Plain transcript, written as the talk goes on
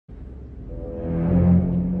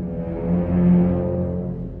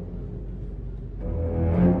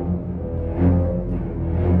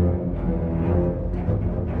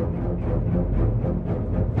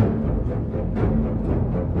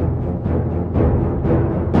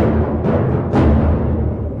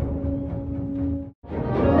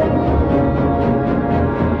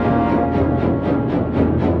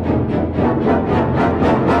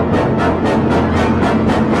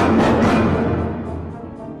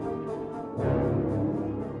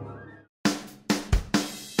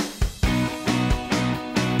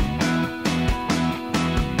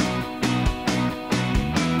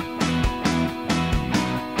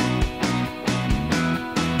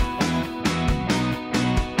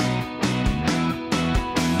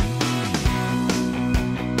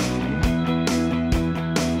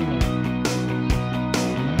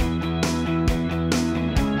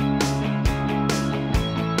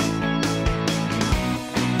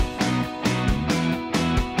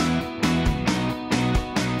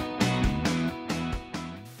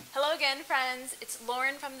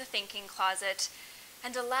return from the thinking closet,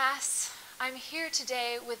 and alas, I'm here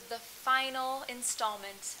today with the final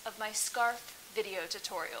installment of my scarf video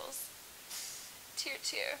tutorials. Tear,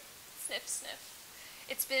 tear, sniff, sniff.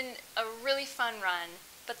 It's been a really fun run,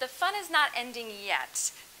 but the fun is not ending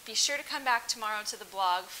yet. Be sure to come back tomorrow to the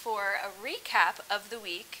blog for a recap of the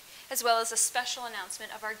week, as well as a special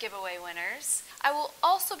announcement of our giveaway winners. I will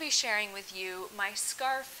also be sharing with you my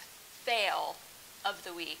scarf fail of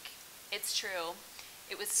the week. It's true.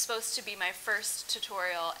 It was supposed to be my first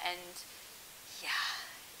tutorial, and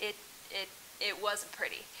yeah, it wasn't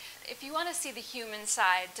pretty. If you want to see the human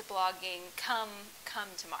side to blogging, come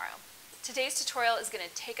tomorrow. Today's tutorial is going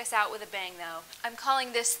to take us out with a bang though. I'm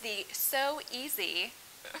calling this the So Easy,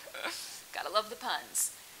 gotta love the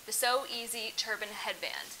puns, the So Easy Turban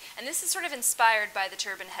Headband. And this is sort of inspired by the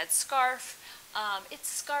turban head scarf. It's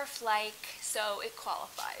scarf-like, so it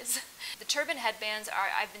qualifies. The turban headbands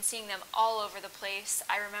I've been seeing them all over the place.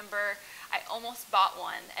 I remember I almost bought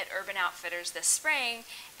one at Urban Outfitters this spring,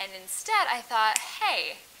 and instead I thought,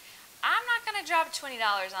 hey, I'm not gonna drop $20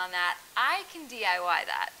 on that. I can DIY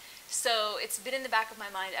that. So it's been in the back of my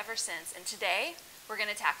mind ever since, and today we're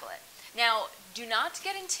gonna tackle it. Now, do not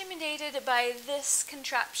get intimidated by this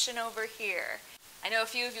contraption over here. I know a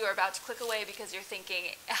few of you are about to click away because you're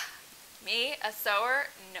thinking, me, a sewer?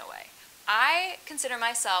 No way. I consider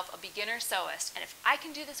myself a beginner sewist, and if I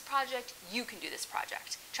can do this project, you can do this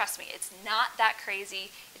project. Trust me, it's not that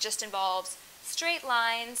crazy. It just involves straight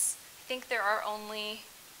lines. I think there are only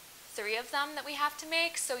 3 of them that we have to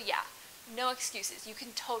make, so yeah, no excuses. You can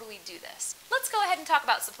totally do this. Let's go ahead and talk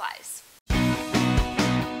about supplies.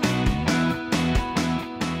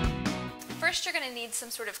 First, you're going to need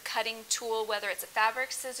some sort of cutting tool, whether it's a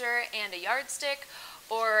fabric scissor and a yardstick,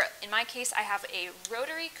 or in my case, I have a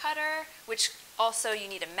rotary cutter, which also you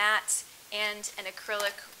need a mat and an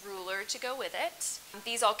acrylic ruler to go with it.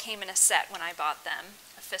 These all came in a set when I bought them,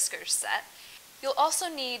 a Fisker's set. You'll also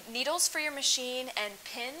need needles for your machine and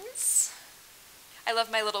pins. I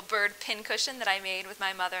love my little bird pin cushion that I made with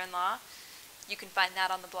my mother-in-law. You can find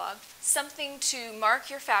that on the blog. Something to mark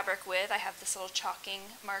your fabric with. I have this little chalking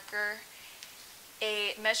marker.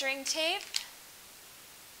 A measuring tape,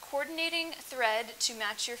 coordinating thread to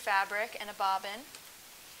match your fabric, and a bobbin.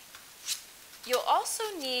 You'll also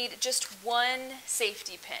need just 1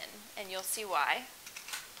 safety pin, and you'll see why.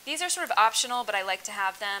 These are sort of optional, but I like to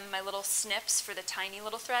have them, my little snips for the tiny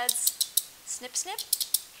little threads. Snip, snip.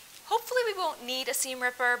 Hopefully we won't need a seam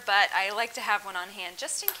ripper, but I like to have one on hand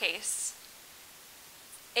just in case.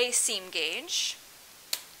 A seam gauge.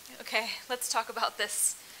 Okay, let's talk about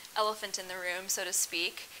this elephant in the room, so to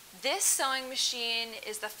speak. This sewing machine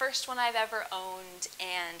is the first one I've ever owned,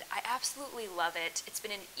 and I absolutely love it. It's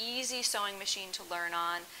been an easy sewing machine to learn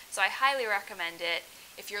on, so I highly recommend it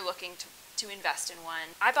if you're looking to invest in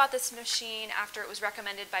one. I bought this machine after it was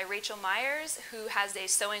recommended by Rachel Myers, who has a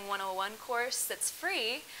Sewing 101 course that's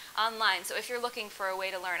free online, so if you're looking for a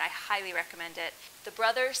way to learn, I highly recommend it. The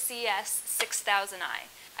Brother CS 6000i.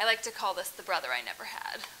 I like to call this the brother I never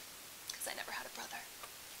had, because I never had a brother.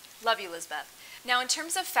 Love you, Lizbeth. Now, in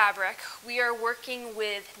terms of fabric, we are working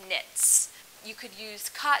with knits. You could use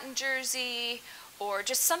cotton jersey or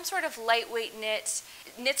just some sort of lightweight knit.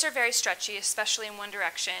 Knits are very stretchy, especially in one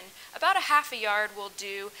direction. About a ½ yard will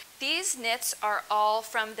do. These knits are all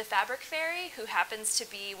from the Fabric Fairy, who happens to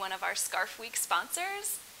be one of our Scarf Week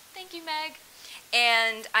sponsors. Thank you, Meg.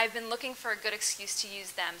 And I've been looking for a good excuse to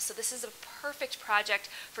use them. So this is a perfect project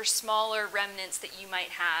for smaller remnants that you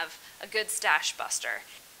might have, a good stash buster.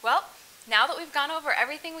 Well, now that we've gone over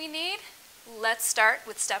everything we need, let's start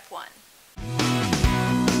with step 1.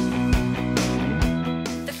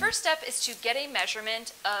 The first step is to get a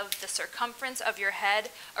measurement of the circumference of your head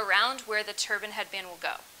around where the turban headband will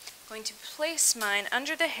go. I'm going to place mine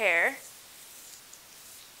under the hair,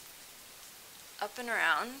 up and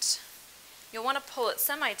around. You'll want to pull it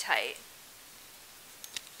semi-tight,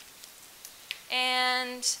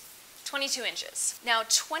 and 22 inches. Now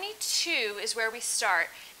 22 is where we start.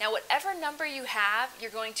 Now whatever number you have,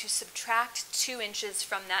 you're going to subtract 2 inches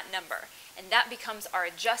from that number, and that becomes our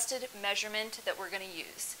adjusted measurement that we're going to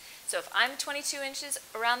use. So if I'm 22 inches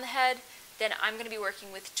around the head, then I'm going to be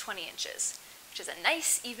working with 20 inches, which is a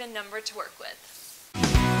nice even number to work with.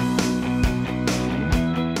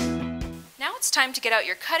 Now it's time to get out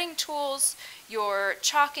your cutting tools, your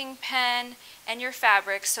chalking pen, and your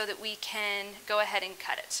fabric so that we can go ahead and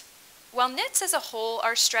cut it. While knits as a whole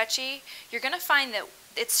are stretchy, you're going to find that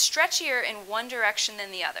it's stretchier in one direction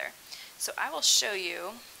than the other. So I will show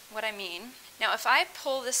you what I mean. Now if I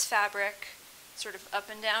pull this fabric sort of up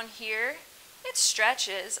and down here, it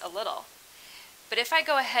stretches a little. But if I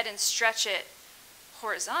go ahead and stretch it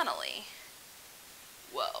horizontally,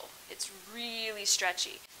 whoa, it's really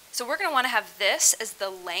stretchy. So we're going to want to have this as the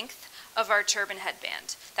length of our turban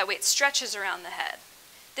headband. That way it stretches around the head.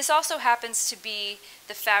 This also happens to be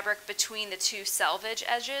the fabric between the two selvage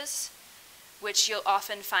edges, which you'll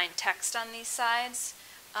often find text on these sides.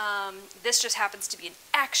 This just happens to be an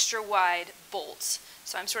extra wide bolt,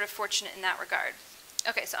 so I'm sort of fortunate in that regard.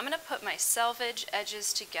 Okay, so I'm going to put my selvage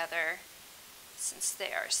edges together since they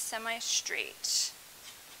are semi-straight.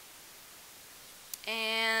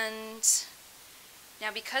 And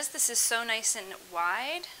now because this is so nice and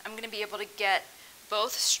wide, I'm going to be able to get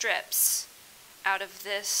both strips out of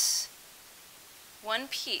this one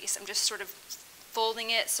piece. I'm just sort of folding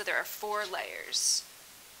it so there are 4 layers.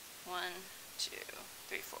 1, 2,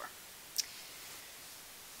 3, 4.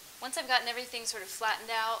 Once I've gotten everything sort of flattened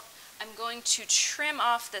out, I'm going to trim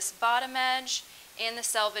off this bottom edge and the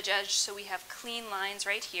selvage edge so we have clean lines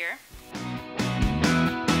right here.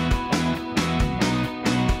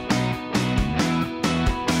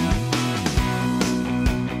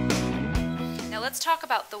 Now let's talk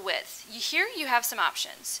about the width. Here you have some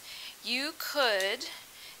options. You could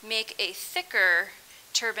make a thicker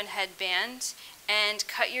turban headband and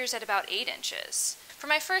cut yours at about 8 inches. For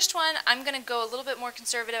my first one, I'm going to go a little bit more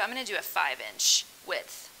conservative. I'm going to do a 5-inch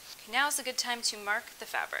width. Okay, now is a good time to mark the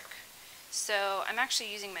fabric. So I'm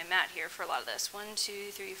actually using my mat here for a lot of this. 1, 2,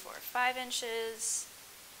 3, 4, 5 inches.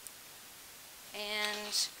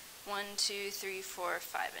 And 1, 2, 3, 4,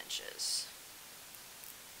 5 inches.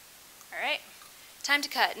 All right. Time to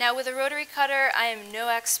cut. Now with a rotary cutter, I am no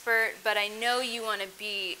expert, but I know you want to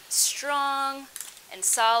be strong and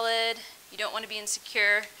solid. You don't want to be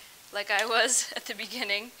insecure like I was at the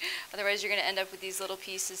beginning. Otherwise you're going to end up with these little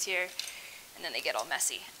pieces here and then they get all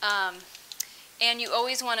messy. And you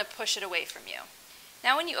always want to push it away from you.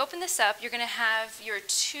 Now when you open this up, you're going to have your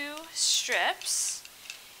 2 strips.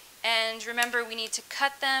 And remember, we need to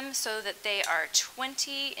cut them so that they are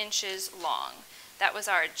 20 inches long. That was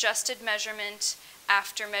our adjusted measurement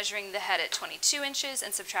after measuring the head at 22 inches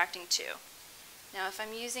and subtracting 2. Now if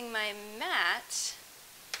I'm using my mat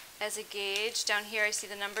as a gauge, down here I see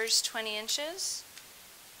the numbers 20 inches.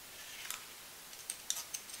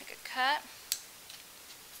 Make a cut.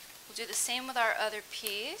 We'll do the same with our other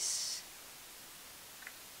piece.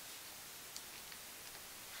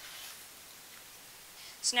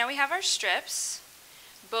 So now we have our strips.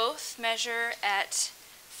 Both measure at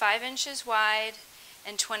 5 inches wide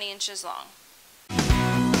and 20 inches long.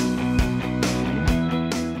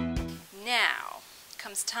 Now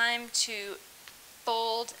comes time to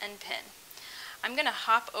fold and pin. I'm going to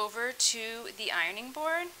hop over to the ironing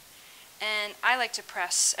board, and I like to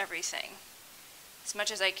press everything as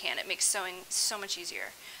much as I can. It makes sewing so much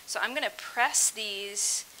easier. So I'm going to press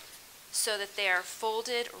these so that they are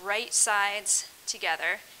folded right sides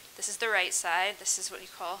together. This is the right side. This is what you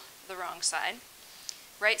call the wrong side.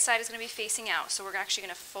 Right side is going to be facing out, so we're actually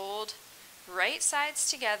going to fold right sides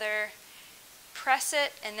together, press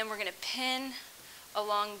it, and then we're going to pin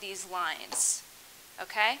along these lines.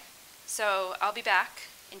 Okay? So I'll be back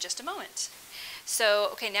in just a moment. So,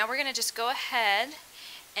 okay, now we're going to just go ahead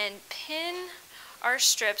and pin our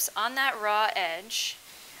strips on that raw edge.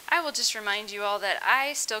 I will just remind you all that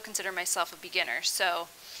I still consider myself a beginner, so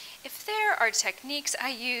if there are techniques I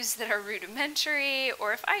use that are rudimentary,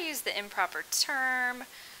 or if I use the improper term,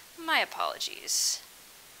 my apologies.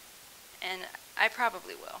 And I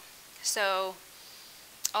probably will. So,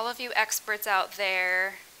 all of you experts out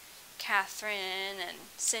there, Catherine and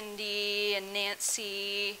Cindy and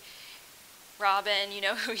Nancy, Robin, you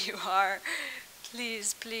know who you are.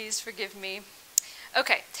 Please, please forgive me.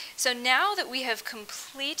 Okay, so now that we have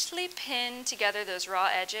completely pinned together those raw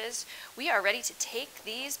edges, we are ready to take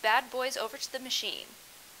these bad boys over to the machine.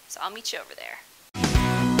 So I'll meet you over there.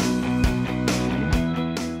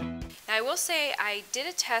 Now I will say I did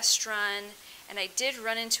a test run, and I did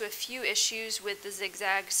run into a few issues with the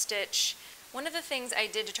zigzag stitch. One of the things I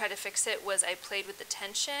did to try to fix it was I played with the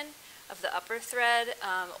tension of the upper thread.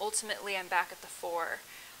 Ultimately I'm back at the 4.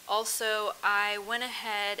 Also, I went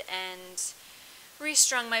ahead and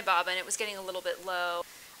restrung my bobbin. It was getting a little bit low.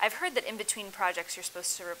 I've heard that in between projects you're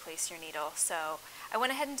supposed to replace your needle, so I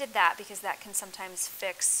went ahead and did that because that can sometimes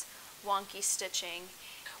fix wonky stitching.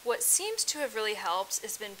 What seems to have really helped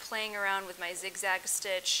has been playing around with my zigzag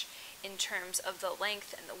stitch in terms of the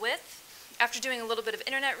length and the width. After doing a little bit of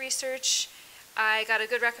internet research, I got a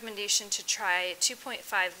good recommendation to try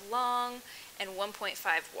 2.5 long and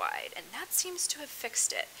 1.5 wide, and that seems to have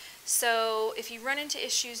fixed it. So if you run into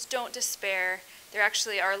issues, don't despair. There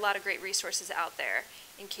actually are a lot of great resources out there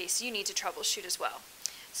in case you need to troubleshoot as well.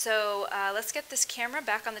 So let's get this camera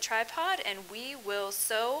back on the tripod and we will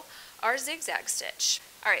sew our zigzag stitch.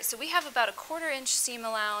 Alright, so we have about a 1/4 inch seam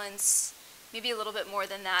allowance, maybe a little bit more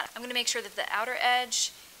than that. I'm going to make sure that the outer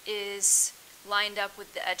edge is lined up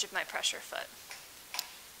with the edge of my pressure foot.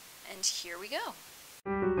 And here we go.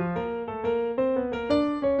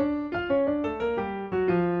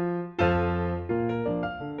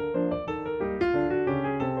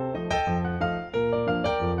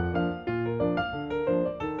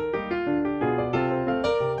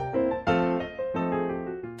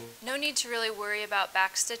 No need to really worry about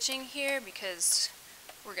back stitching here because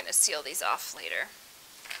we're going to seal these off later.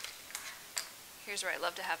 Here's where I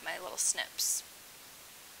love to have my little snips.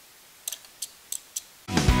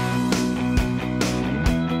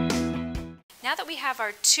 Now that we have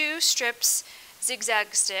our 2 strips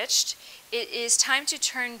zigzag stitched, it is time to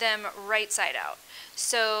turn them right side out.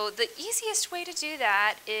 So the easiest way to do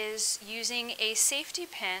that is using a safety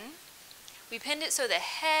pin. We pinned it so the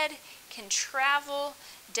head can travel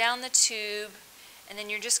down the tube, and then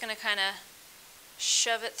you're just going to kind of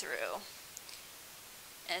shove it through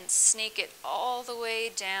and snake it all the way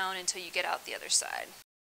down until you get out the other side.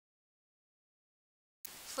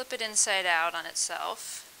 Flip it inside out on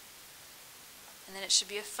itself, and then it should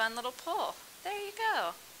be a fun little pull. There you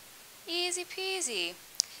go. Easy peasy.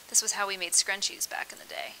 This was how we made scrunchies back in the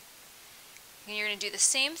day. And you're going to do the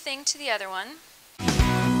same thing to the other one.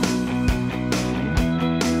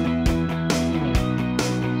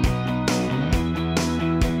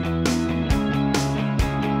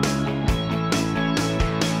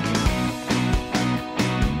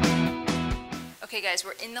 Okay guys,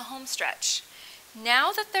 we're in the home stretch.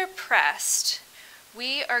 Now that they're pressed,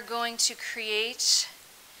 we are going to create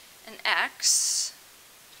an X,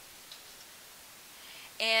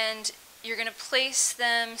 and you're going to place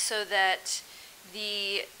them so that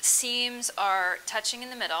the seams are touching in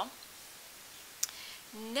the middle.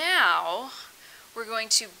 Now we're going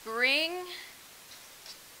to bring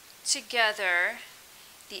together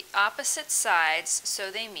the opposite sides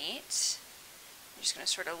so they meet. I'm just going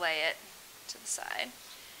to sort of lay it to the side,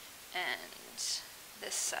 and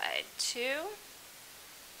this side too,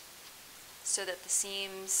 so that the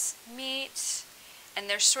seams meet, and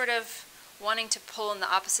they're sort of wanting to pull in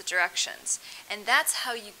the opposite directions. And that's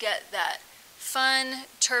how you get that fun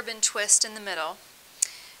turban twist in the middle.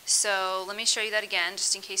 So let me show you that again,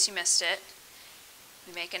 just in case you missed it.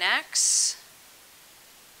 We make an X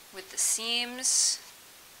with the seams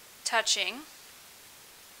touching.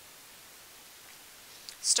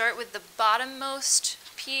 Start with the bottommost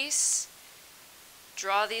piece,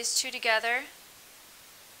 draw these 2 together,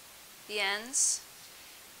 the ends,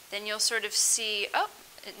 then you'll sort of see, oh,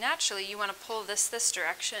 naturally you want to pull this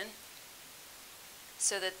direction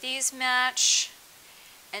so that these match.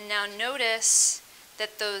 And now notice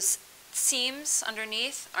that those seams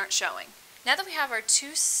underneath aren't showing. Now that we have our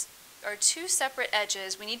two separate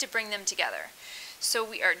edges, we need to bring them together. So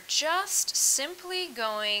we are just simply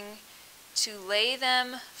going to lay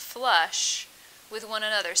them flush with one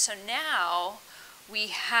another. So now we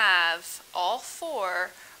have all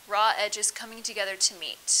 4 raw edges coming together to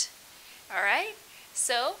meet. All right,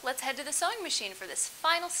 so let's head to the sewing machine for this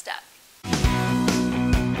final step.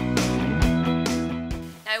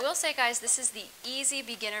 Now I will say, guys, this is the easy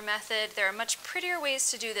beginner method. There are much prettier ways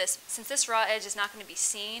to do this. Since this raw edge is not going to be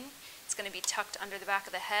seen, it's going to be tucked under the back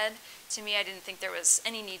of the head. To me, I didn't think there was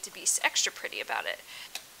any need to be extra pretty about it.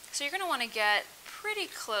 So you're going to want to get pretty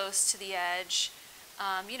close to the edge,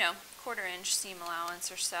 you know, 1/4 inch seam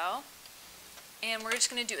allowance or so. And we're just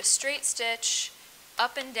going to do a straight stitch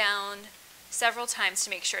up and down several times to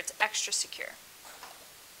make sure it's extra secure.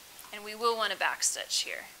 And we will want a back stitch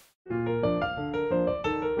here.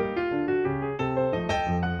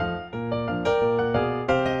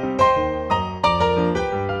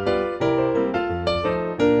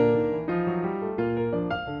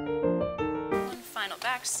 One final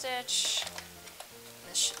back stitch.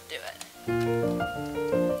 This should do it.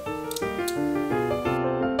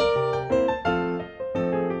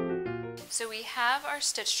 So we have our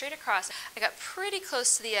stitch straight across. I got pretty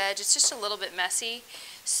close to the edge. It's just a little bit messy.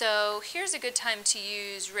 So here's a good time to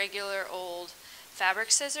use regular old fabric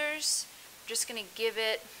scissors. I'm just going to give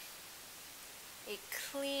it a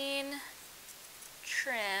clean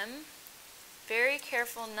trim. Very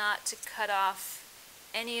careful not to cut off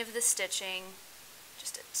any of the stitching.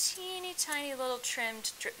 Just a teeny tiny little trim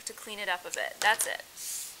to clean it up a bit. That's it.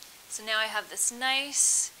 So now I have this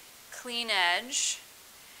nice clean edge.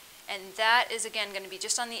 And that is, again, going to be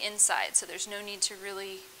just on the inside, so there's no need to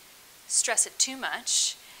really stress it too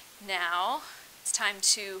much. Now, it's time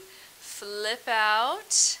to flip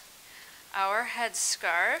out our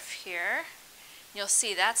headscarf here. You'll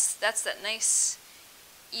see that's that nice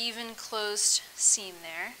even closed seam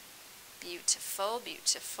there. Beautiful,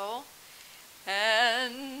 beautiful.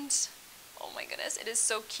 And oh my goodness, it is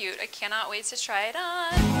so cute. I cannot wait to try it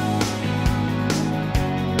on.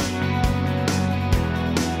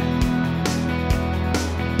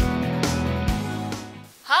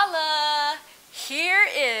 Holla! Here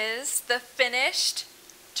is the finished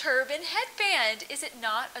turban headband. Is it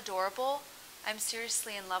not adorable? I'm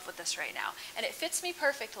seriously in love with this right now. And it fits me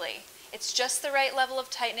perfectly. It's just the right level of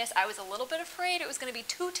tightness. I was a little bit afraid it was going to be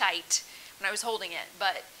too tight when I was holding it,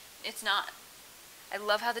 but it's not. I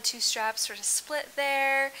love how the two straps sort of split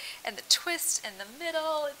there, and the twist in the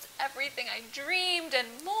middle. It's everything I dreamed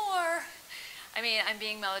and more. I mean, I'm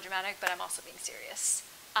being melodramatic, but I'm also being serious.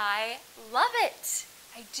 I love it.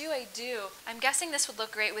 I do. I'm guessing this would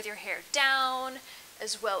look great with your hair down,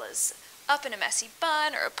 as well as up in a messy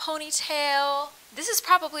bun or a ponytail. This is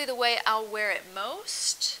probably the way I'll wear it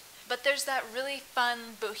most, but there's that really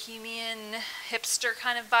fun bohemian hipster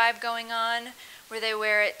kind of vibe going on where they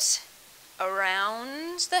wear it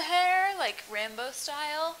around the hair, like Rambo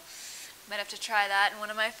style. Might have to try that in one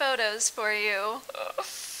of my photos for you.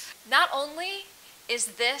 Not only is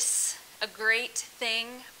this a great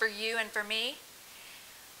thing for you and for me,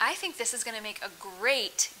 I think this is going to make a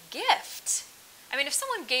great gift. I mean, if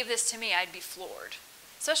someone gave this to me, I'd be floored,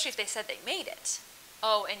 especially if they said they made it.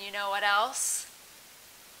 Oh, and you know what else?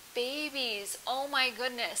 Babies, oh my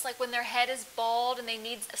goodness, like when their head is bald and they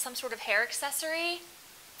need some sort of hair accessory,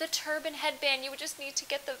 the turban headband, you would just need to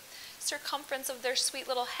get the circumference of their sweet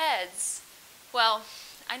little heads. Well,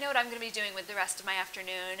 I know what I'm going to be doing with the rest of my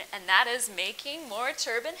afternoon, and that is making more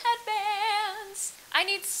turban headbands. I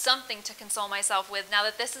need something to console myself with now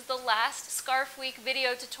that this is the last Scarf Week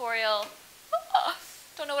video tutorial.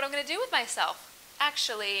 Don't know what I'm going to do with myself.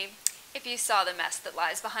 Actually, if you saw the mess that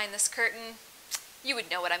lies behind this curtain, you would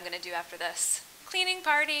know what I'm going to do after this. Cleaning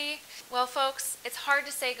party. Well, folks, it's hard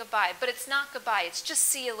to say goodbye, but it's not goodbye. It's just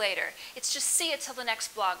see you later. It's just see you till the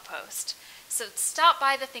next blog post. So stop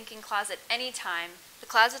by the thinking closet anytime. The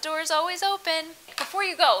closet door is always open. Before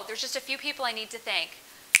you go, there's just a few people I need to thank.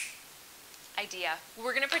 Idea.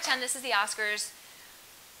 We're going to pretend this is the Oscars.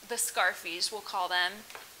 The Scarfies, we'll call them.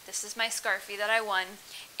 This is my Scarfie that I won.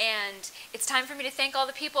 And it's time for me to thank all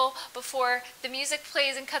the people before the music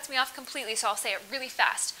plays and cuts me off completely, so I'll say it really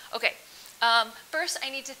fast. Okay. First, I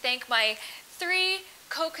need to thank my 3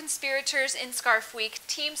 co-conspirators in Scarf Week,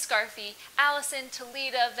 Team Scarfie, Allison,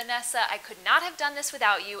 Talita, Vanessa. I could not have done this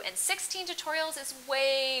without you, and 16 tutorials is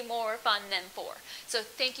way more fun than 4. So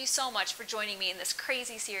thank you so much for joining me in this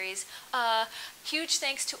crazy series. Huge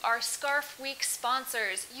thanks to our Scarf Week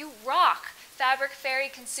sponsors. You rock! Fabric Fairy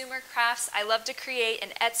Consumer Crafts, I Love to Create,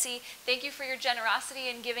 and Etsy. Thank you for your generosity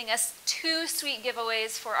in giving us 2 sweet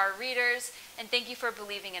giveaways for our readers, and thank you for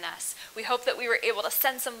believing in us. We hope that we were able to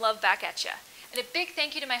send some love back at you. And a big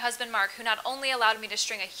thank you to my husband Mark, who not only allowed me to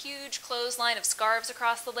string a huge clothesline of scarves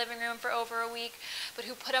across the living room for over a week, but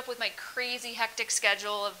who put up with my crazy hectic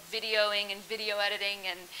schedule of videoing and video editing,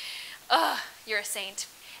 and you're a saint.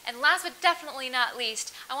 And last but definitely not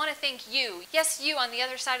least, I want to thank you. Yes, you on the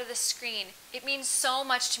other side of the screen. It means so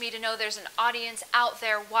much to me to know there's an audience out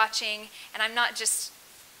there watching, and I'm not just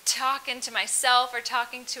talking to myself or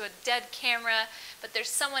talking to a dead camera, but there's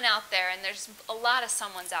someone out there, and there's a lot of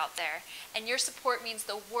someones out there. And your support means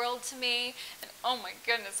the world to me. And oh my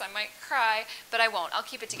goodness, I might cry, but I won't. I'll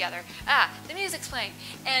keep it together. The music's playing.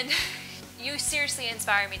 And you seriously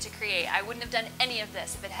inspire me to create. I wouldn't have done any of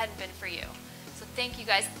this if it hadn't been for you. So thank you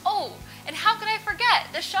guys. Oh, and how could I forget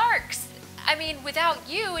the sharks? I mean, without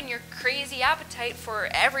you and your crazy appetite for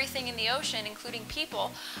everything in the ocean, including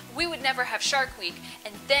people, we would never have Shark Week,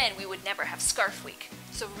 and then we would never have Scarf Week.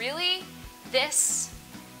 So really, this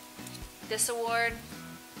award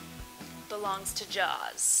belongs to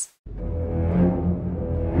Jaws.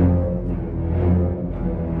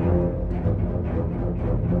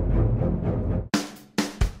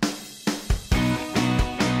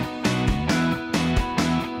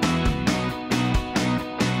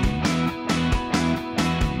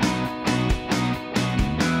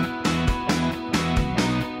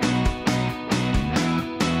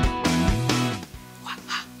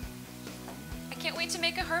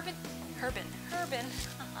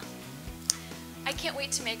 I can't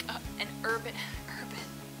wait to make an urban,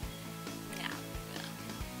 no.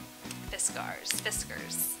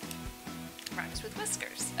 Fiskars, rhymes with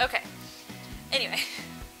whiskers. Okay, anyway.